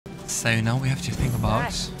So now we have to think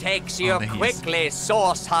about... That takes you there he is. quickly,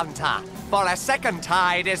 Source Hunter, for a second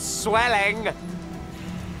tide is swelling.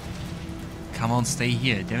 Come on, stay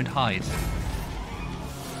here. Don't hide.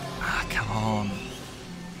 Ah, come on.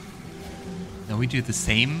 Now we do the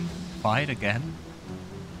same fight again.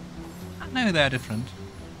 I know they're different.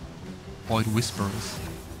 Void Whisperers.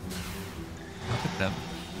 Look at them.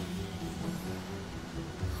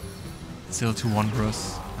 Still 2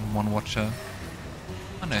 Wanderers and 1 Watcher.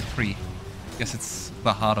 Oh no, 3. Guess it's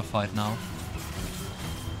the harder fight now.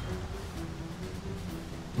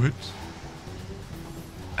 What?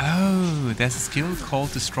 Oh, there's a skill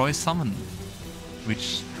called Destroy Summon,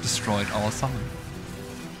 which destroyed our summon.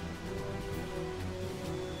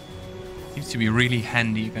 Seems to be really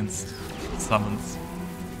handy against summons.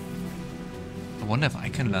 I wonder if I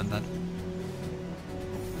can learn that.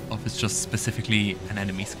 Or if it's just specifically an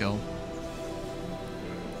enemy skill.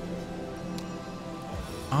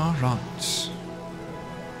 Alright.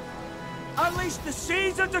 Unleash the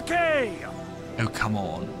seeds of decay! Oh, come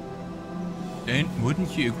on.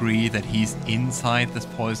 Wouldn't you agree that he's inside this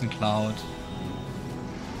poison cloud?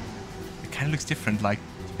 It kind of looks different, like,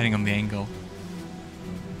 depending on the angle.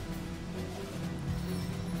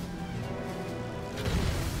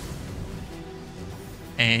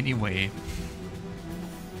 Anyway.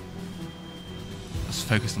 Let's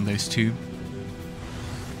focus on those 2.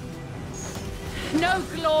 No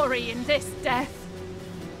glory in this death.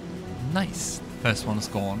 Nice. The first one is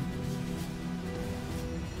gone.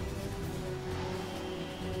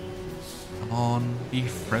 Come on, be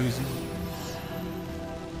frozen.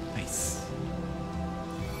 Nice.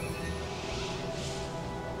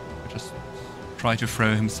 Just try to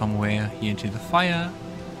throw him somewhere here into the fire.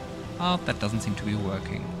 Oh, that doesn't seem to be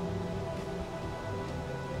working.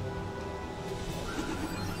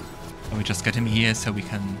 And we just get him here so we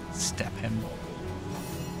can stab him.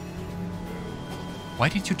 Why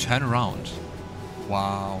did you turn around?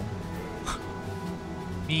 Wow.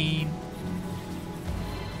 Mean.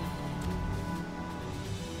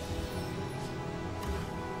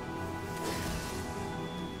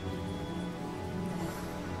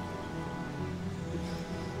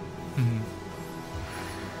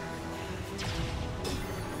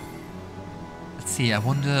 Let's see, I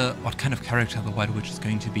wonder what kind of character the White Witch is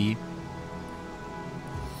going to be.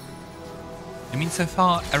 I mean, so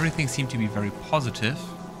far everything seemed to be very positive,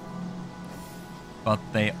 but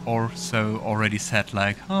they also already said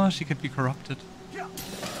like, oh, she could be corrupted.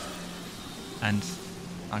 And,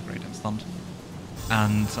 great, I'm stunned.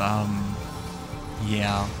 And,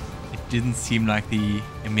 yeah, it didn't seem like the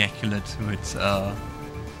Immaculate would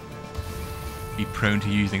be prone to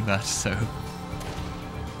using that, so...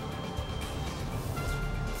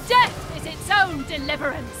 Death is its own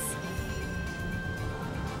deliverance.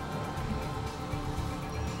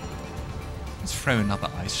 Let's throw another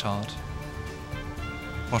ice shard.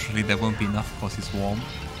 Fortunately, there won't be enough because he's warm.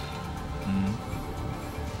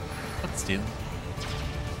 But still.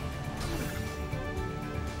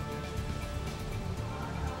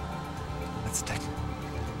 Let's attack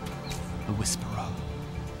the Whisperer.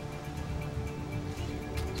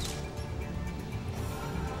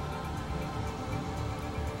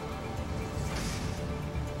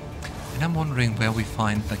 And I'm wondering where we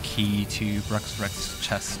find the key to Rex's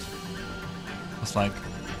chest. Was like,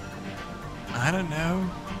 I don't know.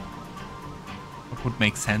 What would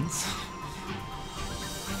make sense?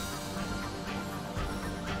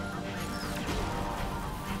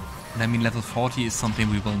 And I mean, level 40 is something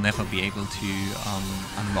we will never be able to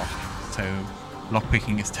unlock. So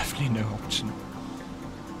lockpicking is definitely no option.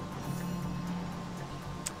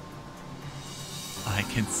 I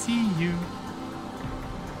can see you.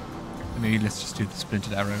 Maybe let's just do the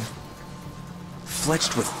splintered arrow.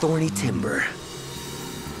 Fletched with thorny timber.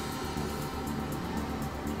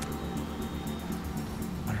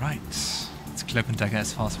 Alright, let's cloak and dagger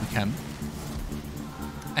as fast as we can.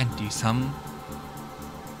 And do some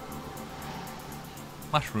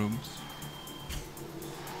mushrooms.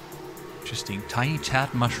 Interesting. Tiny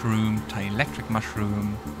chat mushroom, tiny electric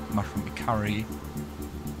mushroom, mushroom Icara.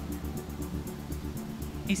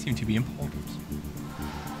 They seem to be important.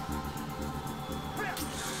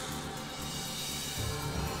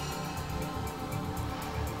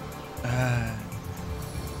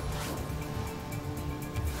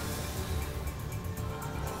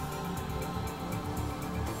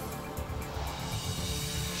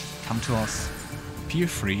 Come to us. Feel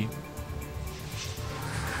free.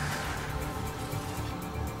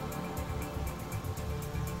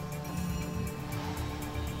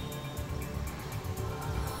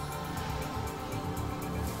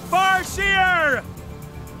 Farseer!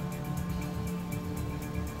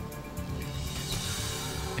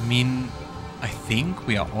 I mean, I think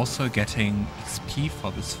we are also getting XP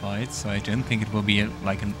for this fight, so I don't think it will be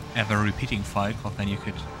like an ever-repeating fight, because then you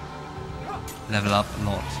could level up a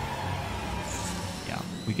lot. Yeah,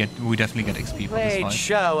 we definitely get XP for this Great fight.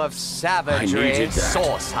 show of savagery,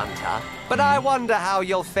 Source Hunter. But I wonder how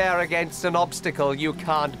you'll fare against an obstacle you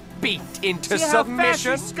can't beat into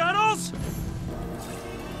submission. Scuttles?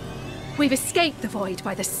 We've escaped the void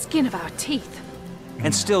by the skin of our teeth.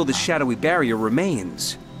 And still the shadowy barrier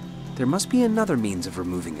remains. There must be another means of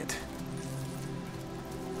removing it.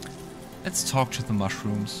 Let's talk to the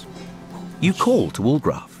mushrooms. You call to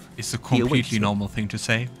Wolgraff. It's a He awaits completely them. normal thing to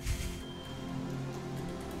say.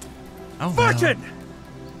 Oh well. Fortune!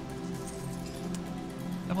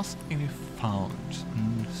 There was something we found.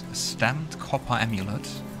 A stamped copper amulet.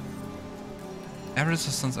 Air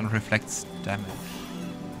resistance and reflects damage.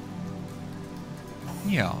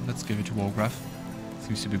 Yeah, let's give it to Wolgraff.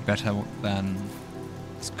 Seems to be better than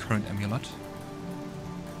his current amulet.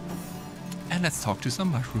 And let's talk to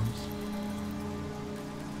some mushrooms.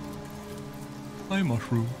 Hi,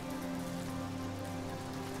 mushroom.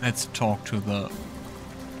 Let's talk to the...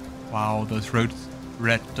 Wow, those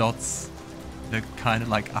red dots. They're kind of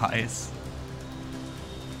like eyes.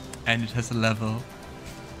 And it has a level.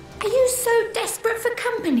 Are you so desperate for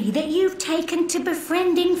company that you've taken to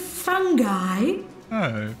befriending fungi?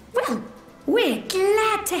 Oh. Well, we're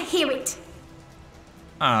glad to hear it.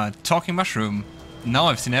 Talking mushroom. Now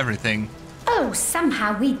I've seen everything. Oh,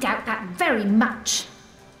 somehow we doubt that very much.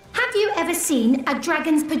 Have you ever seen a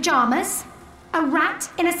dragon's pajamas? A rat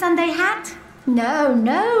in a Sunday hat? No,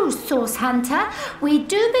 no, Source Hunter. We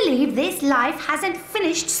do believe this life hasn't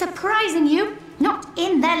finished surprising you. Not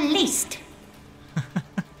in the least.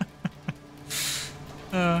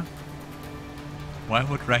 Why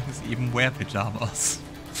would dragons even wear pajamas?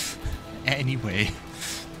 Anyway.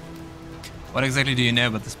 What exactly do you know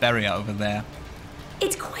about this barrier over there?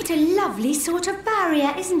 It's quite a lovely sort of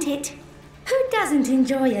barrier, isn't it? Who doesn't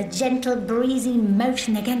enjoy a gentle, breezy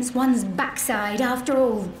motion against one's backside, after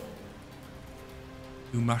all?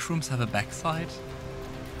 Do mushrooms have a backside?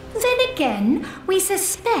 Then again, we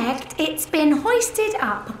suspect it's been hoisted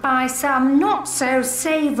up by some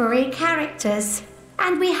not-so-savoury characters.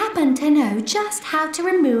 And we happen to know just how to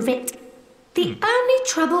remove it. The only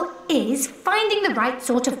trouble is finding the right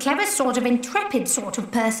sort of clever, sort of intrepid sort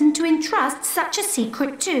of person to entrust such a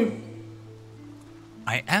secret to.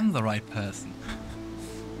 I am the right person.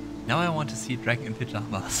 Now I want to see Dragon in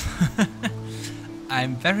Pyjamas.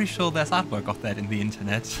 I'm very sure there's artwork of that in the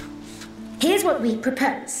internet. Here's what we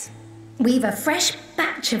propose. We've a fresh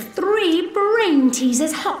batch of 3 brain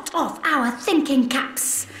teasers hot off our thinking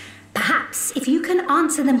caps. Perhaps, if you can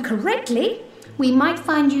answer them correctly, we might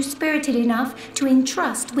find you spirited enough to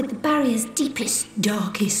entrust with the barrier's deepest,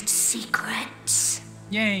 darkest secrets.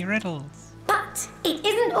 Yay, riddles. But it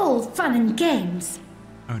isn't all fun and games.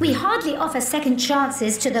 Oh, We no. hardly offer second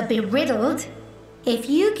chances to the beriddled. If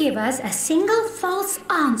you give us a single false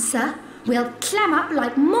answer, we'll clam up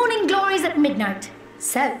like morning glories at midnight.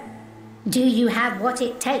 So, do you have what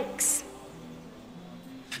it takes?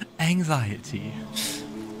 Anxiety.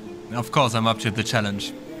 Of course, I'm up to the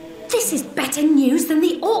challenge. This is better news than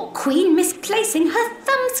the Orc Queen misplacing her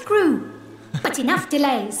thumbscrew. But enough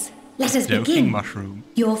delays. Let us Joking begin. mushroom.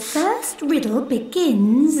 Your first riddle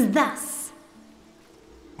begins thus.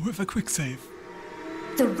 With a quick save.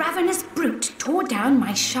 The ravenous brute tore down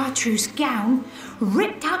my chartreuse gown,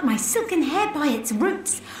 ripped out my silken hair by its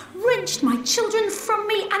roots, wrenched my children from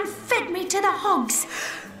me and fed me to the hogs.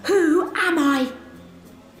 Who am I?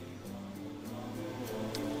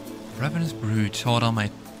 Ravenous brood tore down my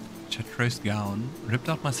chartreuse gown, ripped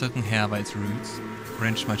out my silken hair by its roots,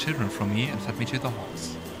 wrenched my children from me, and fed me to the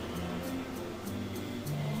hogs.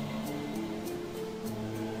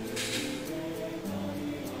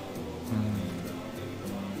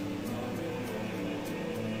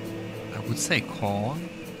 I would say corn.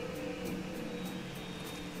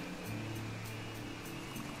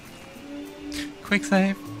 Quick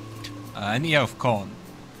save. An ear of corn.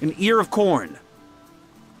 An ear of corn.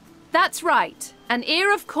 That's right. An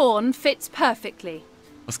ear of corn fits perfectly.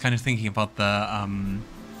 I was kind of thinking about the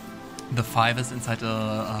fibers inside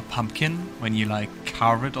a pumpkin when you like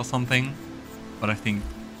carve it or something, but I think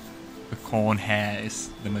the corn hair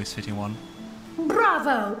is the most fitting one.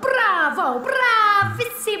 Bravo, bravo,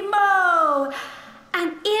 bravissimo!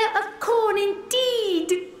 An ear of corn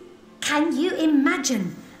indeed. Can you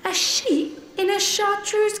imagine a sheep in a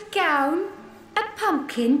chartreuse gown? A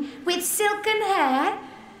pumpkin with silken hair?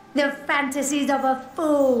 The fantasies of a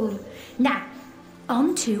fool. Now,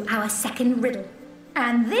 on to our second riddle.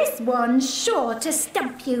 And this one's sure to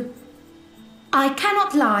stump you. I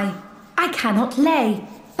cannot lie. I cannot lay,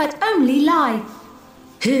 but only lie.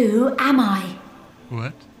 Who am I?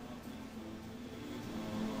 What?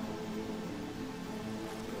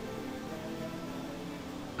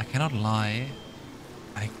 I cannot lie.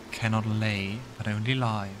 I cannot lay, but only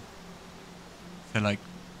lie. So like,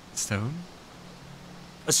 stone?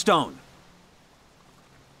 A stone.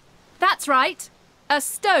 That's right. A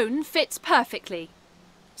stone fits perfectly.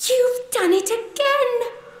 You've done it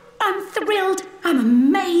again! I'm thrilled, I'm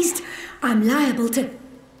amazed, I'm liable to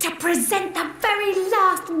present the very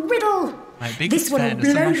last riddle. My biggest This one fan will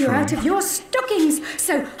is a blow you mushroom. out of your stockings,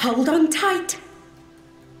 so hold on tight.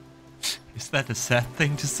 Is that a sad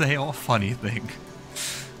thing to say or a funny thing?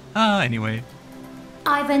 Anyway.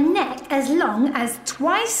 I've a neck as long as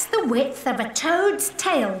twice the width of a toad's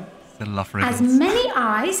tail. Still love riddles. As many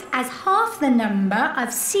eyes as half the number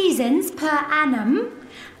of seasons per annum.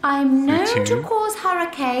 I'm known to cause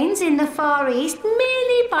hurricanes in the Far East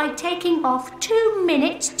merely by taking off 2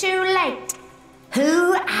 minutes too late.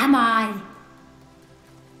 Who am I?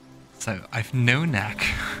 So, I've no neck.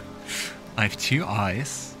 I have 2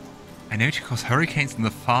 eyes. I know to cause hurricanes in the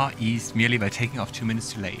Far East merely by taking off 2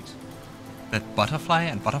 minutes too late. That butterfly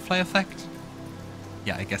and butterfly effect?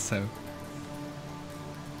 Yeah, I guess so.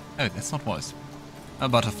 Oh, that's not voice. A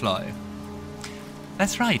butterfly.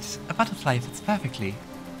 That's right, a butterfly fits perfectly.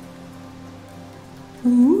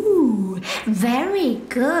 Ooh, very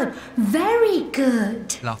good, very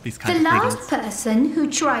good. Love these kind The of last riddles. person who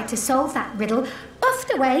tried to solve that riddle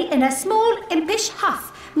puffed away in a small impish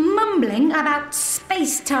huff, mumbling about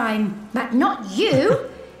space-time. But not you.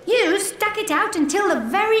 You stuck it out until the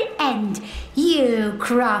very end. You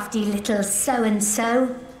crafty little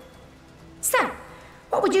so-and-so. So,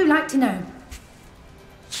 what would you like to know?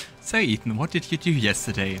 So, Ethan, what did you do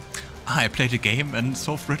yesterday? I played a game and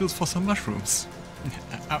solved riddles for some mushrooms.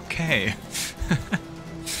 Okay.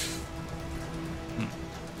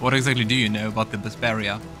 What exactly do you know about this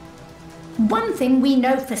barrier? One thing we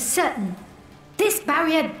know for certain. This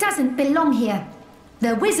barrier doesn't belong here.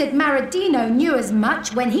 The wizard Maradino knew as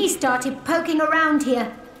much when he started poking around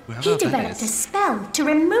here. Whoever He that developed a is. spell to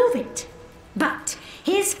remove it. But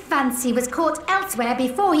his fancy was caught elsewhere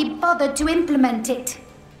before he bothered to implement it.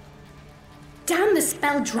 Down the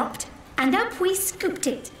spell dropped, and up we scooped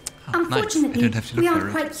it. Oh, nice. I Unfortunately, don't have to look we for aren't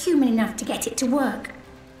it. quite human enough to get it to work.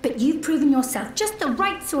 But you've proven yourself just the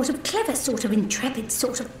right sort of clever sort of intrepid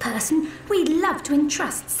sort of person we'd love to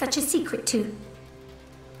entrust such a secret to.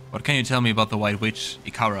 What can you tell me about the White Witch,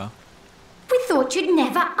 Icara? We thought you'd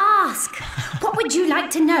never ask. What would you like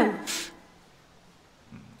to know?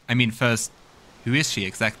 I mean, first, who is she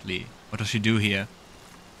exactly? What does she do here?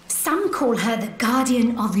 Some call her the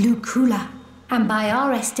Guardian of Lucula, and by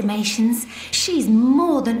our estimations, she's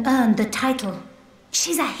more than earned the title.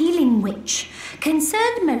 She's a healing witch,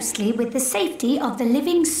 concerned mostly with the safety of the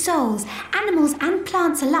living souls, animals and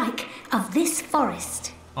plants alike, of this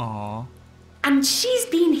forest. Aww. And she's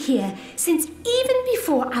been here since even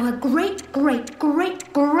before our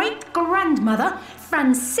great-great-great-great-grandmother,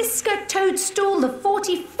 Francisca Toadstool the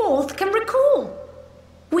 44th, can recall.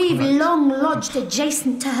 We've long lodged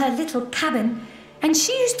adjacent to her little cabin, and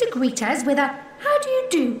she used to greet us with a "How do you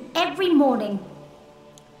do?" every morning.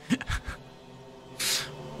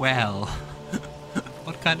 Well,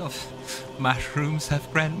 what kind of mushrooms have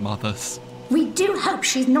grandmothers? We do hope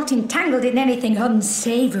she's not entangled in anything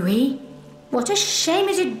unsavory. What a shame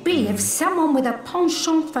it'd be if someone with a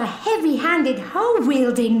penchant for heavy-handed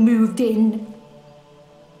hoe-wielding moved in.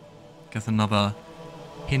 Guess another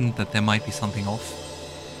hint that there might be something off.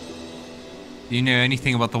 Do you know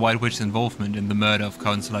anything about the White Witch's involvement in the murder of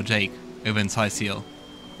Councillor Jake over in Cyseal?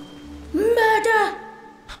 Murder?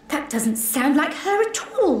 That doesn't sound like her at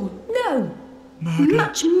all, no. Murder?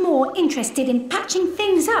 Much more interested in patching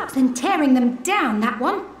things up than tearing them down, that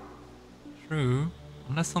one. True,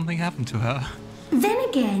 unless something happened to her. Then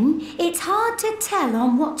again, it's hard to tell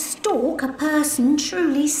on what stalk a person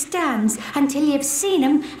truly stands until you've seen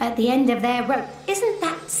them at the end of their rope. Isn't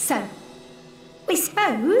that so? We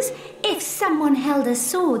suppose if someone held a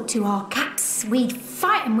sword to our caps, we'd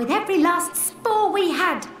fight 'em with every last spore we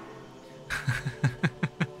had.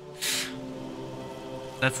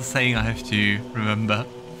 That's a saying I have to remember.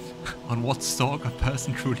 On what stalk a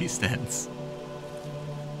person truly stands.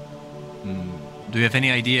 Do you have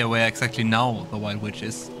any idea where exactly now the White Witch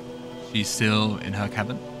is? She's still in her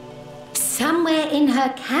cabin? Somewhere in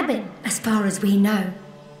her cabin, as far as we know.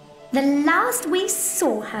 The last we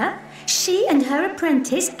saw her, she and her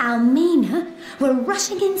apprentice, Almina, were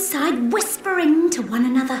rushing inside, whispering to one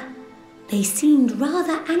another. They seemed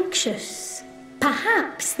rather anxious.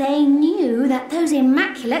 Perhaps they knew that those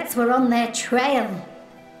Immaculates were on their trail.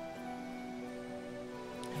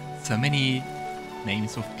 So many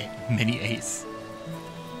names of many A's.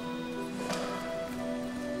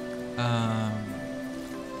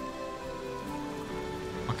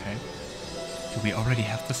 Okay. Do we already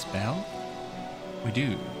have the spell? We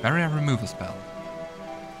do. Barrier removal spell.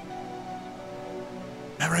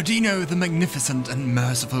 Narodino the Magnificent and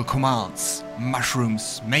Merciful commands.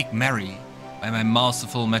 Mushrooms, make merry. By my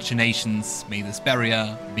masterful machinations, may this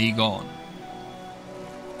barrier be gone.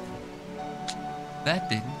 That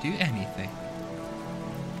didn't do anything.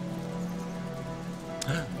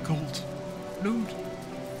 Gold. Loot.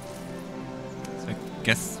 So I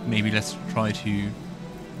guess maybe let's try to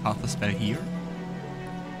cast the spell here.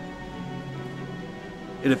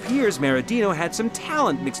 It appears Maradino had some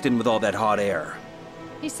talent mixed in with all that hot air.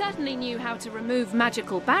 He certainly knew how to remove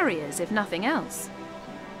magical barriers, if nothing else.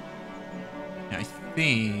 Yeah, I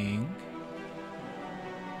think...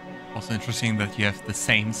 Also interesting that you have the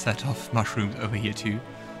same set of mushrooms over here too.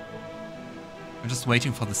 I'm just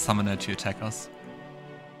waiting for the summoner to attack us.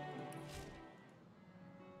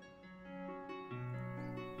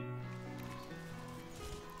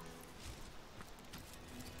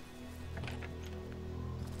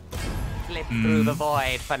 Slip through the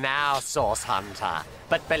void for now, Source Hunter.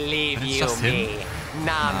 But believe But it's you just me, him?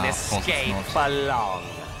 none No, of course it's escape not. for long.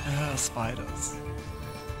 Spiders.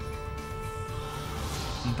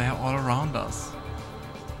 And they're all around us.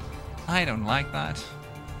 I don't like that.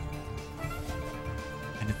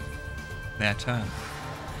 And it's their turn.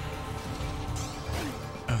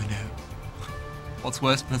 Oh no. What's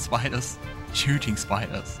worse than spiders? Shooting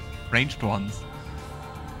spiders. Ranged ones.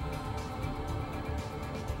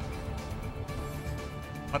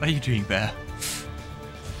 What are you doing there?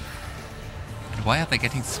 And why are they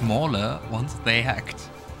getting smaller once they act?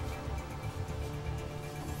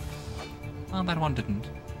 Oh, that one didn't.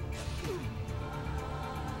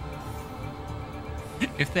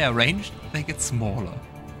 If they are ranged, they get smaller.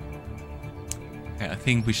 Okay, I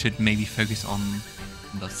think we should maybe focus on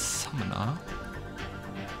the summoner.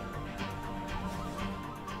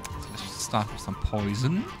 So let's start with some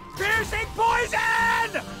poison. Piercing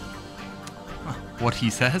poison! What he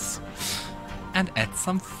says. And add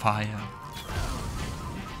some fire.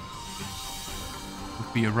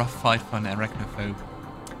 Would be a rough fight for an arachnophobe.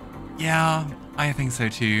 Yeah, I think so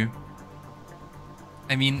too.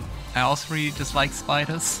 I mean, I also really dislike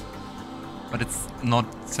spiders, but it's not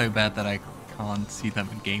so bad that I can't see them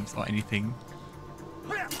in games or anything.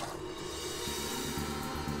 It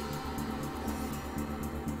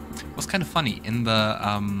was kind of funny. In the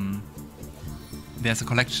there's a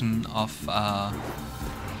collection of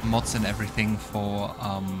mods and everything for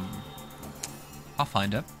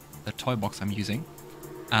Pathfinder, the toy box I'm using.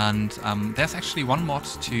 And there's actually one mod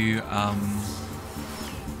to...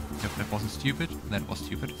 Hope that wasn't stupid. That was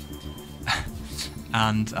stupid.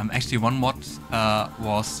 And actually one mod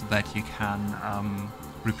was that you can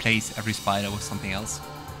replace every spider with something else.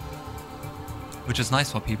 Which is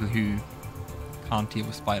nice for people who can't deal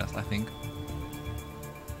with spiders, I think.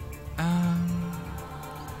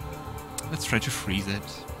 Let's try to freeze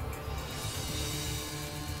it.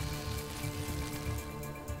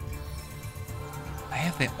 Why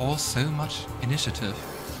have they all so much initiative?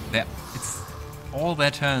 It's all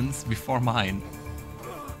their turns before mine.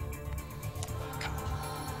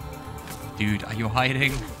 Dude, are you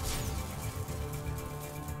hiding?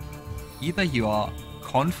 Either you are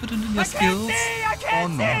confident in your skills or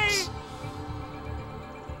not.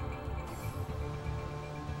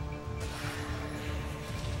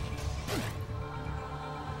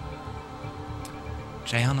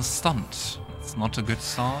 Jahan is stunned. It's not a good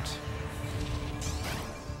start.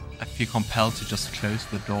 I feel compelled to just close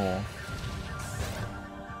the door.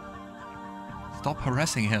 Stop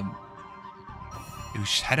harassing him. Do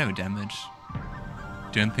shadow damage.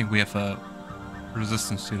 Don't think we have a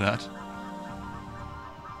resistance to that.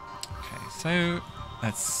 Okay, so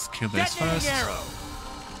let's kill this first.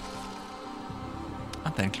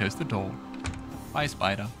 And then close the door. Bye,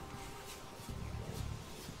 spider.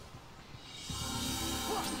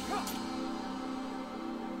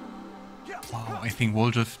 Wow, I think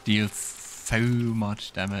Wolgraff deals so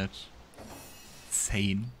much damage.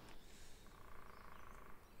 Insane.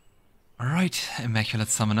 Alright, Immaculate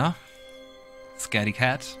Summoner. Scaredy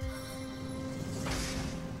Cat.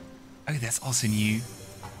 Oh, that's also new.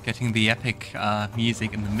 Getting the epic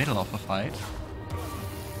music in the middle of a fight.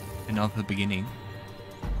 And not at the beginning.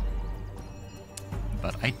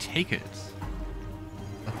 But I take it.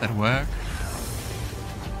 Does that work?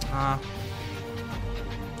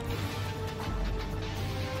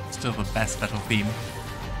 still the best battle theme.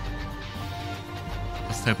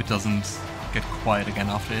 Just hope it doesn't get quiet again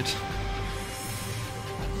after it.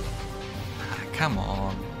 Ah, come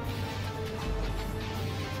on.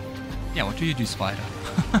 Yeah, what do you do, Spider?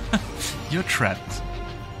 You're trapped.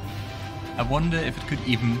 I wonder if it could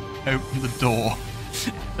even open the door.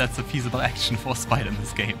 That's a feasible action for a spider in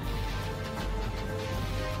this game.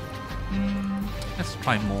 Let's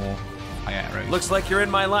try more fire arrows. Looks like you're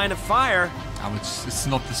in my line of fire. Oh, it's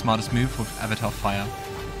not the smartest move with Avatar Fire.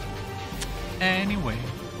 Anyway.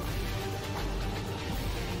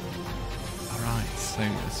 Alright, so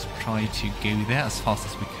let's try to go there as fast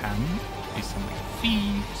as we can. Do some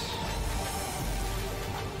feet.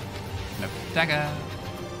 Level dagger.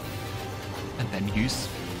 And then use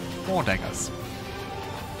 4 daggers.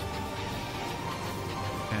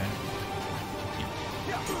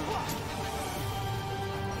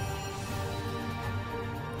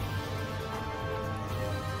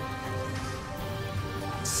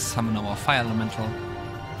 Summon our fire elemental.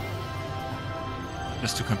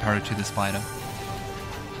 Just to compare it to the spider.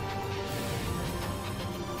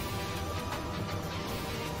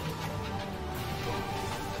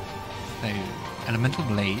 So, elemental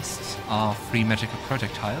blasts are 3 magical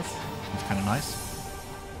projectiles. That's kind of nice.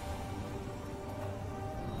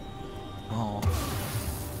 Oh.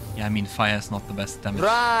 Yeah, I mean, fire is not the best damage.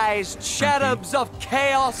 Rise, cherubs of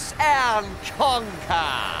chaos, and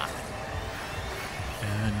conquer!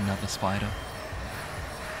 Another spider.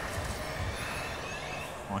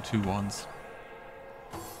 Or 2 ones.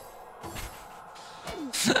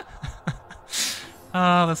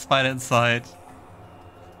 Ah, the spider inside.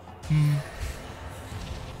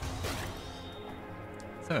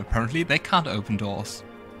 So apparently they can't open doors.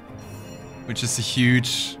 Which is a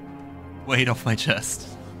huge weight off my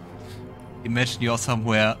chest. Imagine you're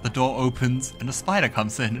somewhere, the door opens and a spider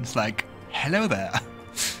comes in and it's like, hello there.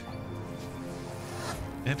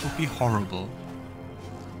 That would be horrible.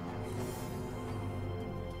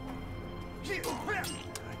 He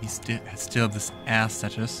has still this air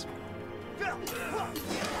status.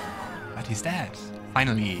 But he's dead.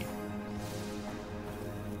 Finally.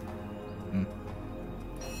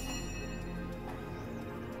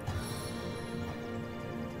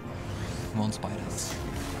 Come on, spiders.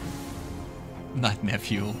 Nightmare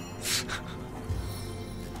fuel.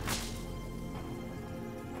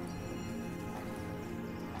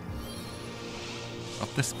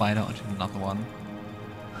 Drop this spider onto another one.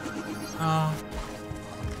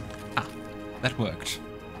 That worked.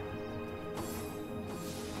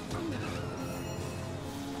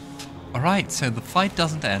 Alright, so the fight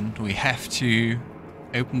doesn't end. We have to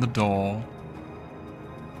open the door.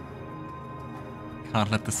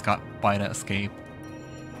 Can't let the spider escape.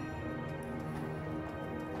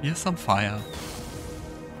 Here's some fire.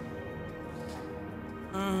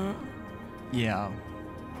 Yeah.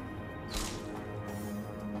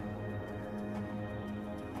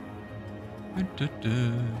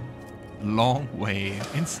 Long way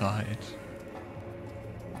inside.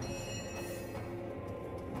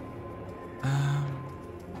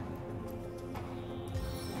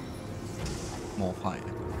 More fire.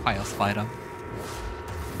 Fire spider.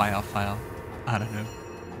 Fire. I don't know.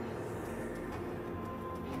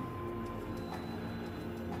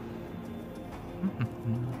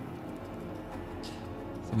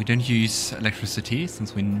 So we don't use electricity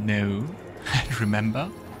since we know and remember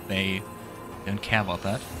they don't care about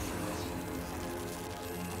that.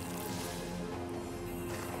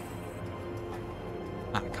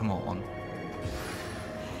 Come on.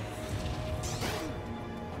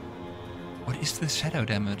 What is this shadow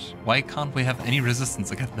damage? Why can't we have any resistance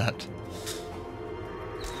against that?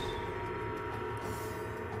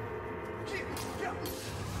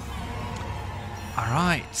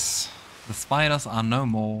 Alright. The spiders are no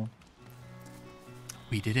more.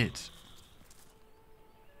 We did it.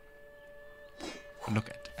 Look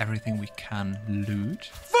at everything we can loot.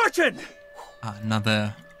 Fortune!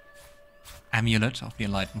 Another amulet of the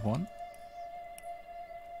Enlightened One.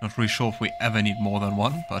 Not really sure if we ever need more than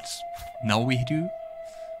one, but now we do.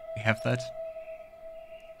 We have that.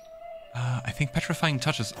 I think Petrifying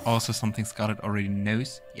Touch is also something Scarlett already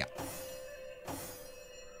knows. Yeah.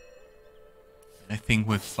 I think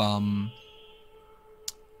with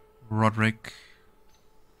Roderick...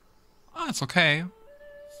 it's okay.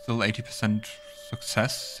 Still 80%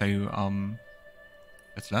 success, so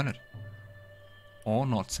let's learn it. Or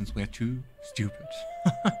not, since we're too stupid.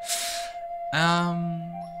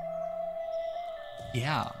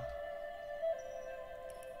 Yeah.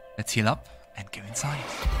 Let's heal up and go inside.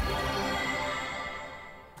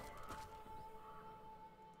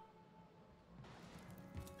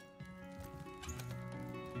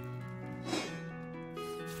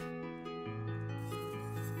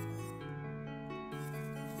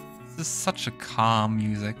 This is such a calm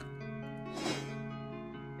music.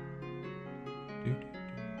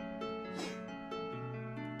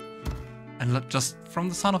 And just from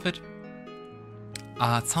the sound of it,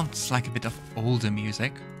 it sounds like a bit of older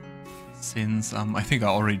music. Since I think I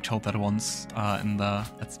already told that once in the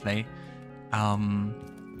Let's Play.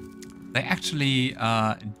 They actually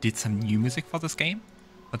did some new music for this game,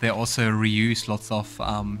 but they also reused lots of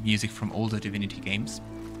music from older Divinity games.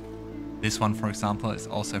 This one, for example, is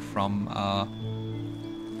also from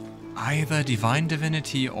either Divine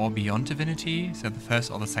Divinity or Beyond Divinity, so the first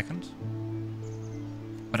or the second.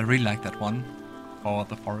 But I really like that one for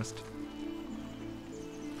the forest.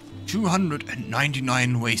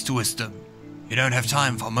 299 ways to wisdom. You don't have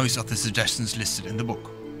time for most of the suggestions listed in the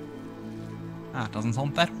book. Doesn't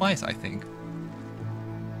sound that wise, I think.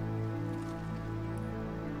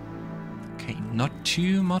 Okay, not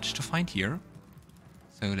too much to find here.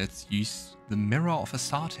 So let's use the Mirror of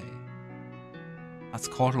Astarte. That's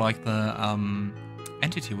called like the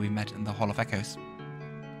entity we met in the Hall of Echoes.